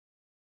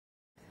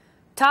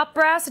Top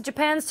brass at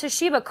Japan's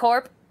Toshiba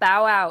Corp.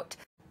 Bow out.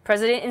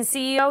 President and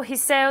CEO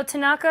Hisao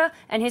Tanaka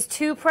and his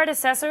two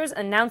predecessors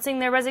announcing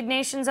their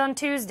resignations on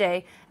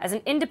Tuesday as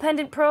an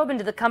independent probe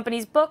into the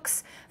company's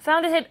books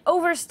found it had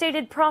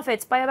overstated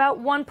profits by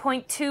about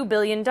 $1.2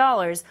 billion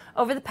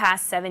over the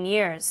past 7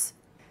 years.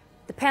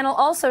 The panel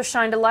also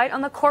shined a light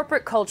on the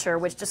corporate culture,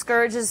 which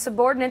discourages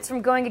subordinates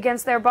from going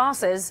against their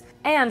bosses,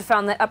 and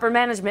found that upper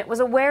management was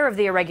aware of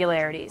the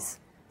irregularities.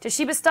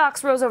 Toshiba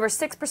stocks rose over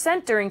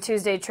 6% during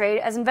Tuesday trade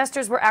as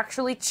investors were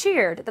actually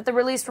cheered that the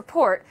released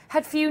report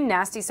had few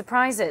nasty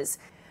surprises.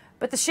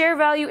 But the share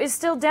value is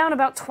still down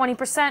about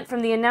 20%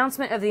 from the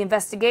announcement of the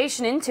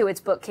investigation into its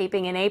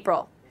bookkeeping in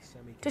April.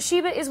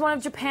 Toshiba is one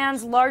of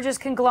Japan's largest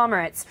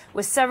conglomerates,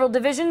 with several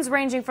divisions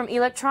ranging from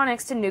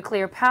electronics to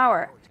nuclear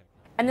power.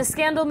 And the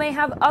scandal may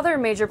have other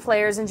major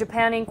players in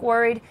Japan Inc.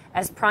 worried,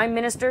 as Prime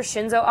Minister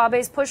Shinzo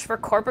Abe's push for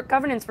corporate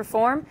governance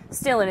reform,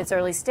 still in its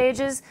early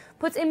stages,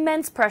 puts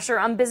immense pressure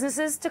on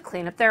businesses to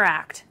clean up their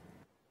act.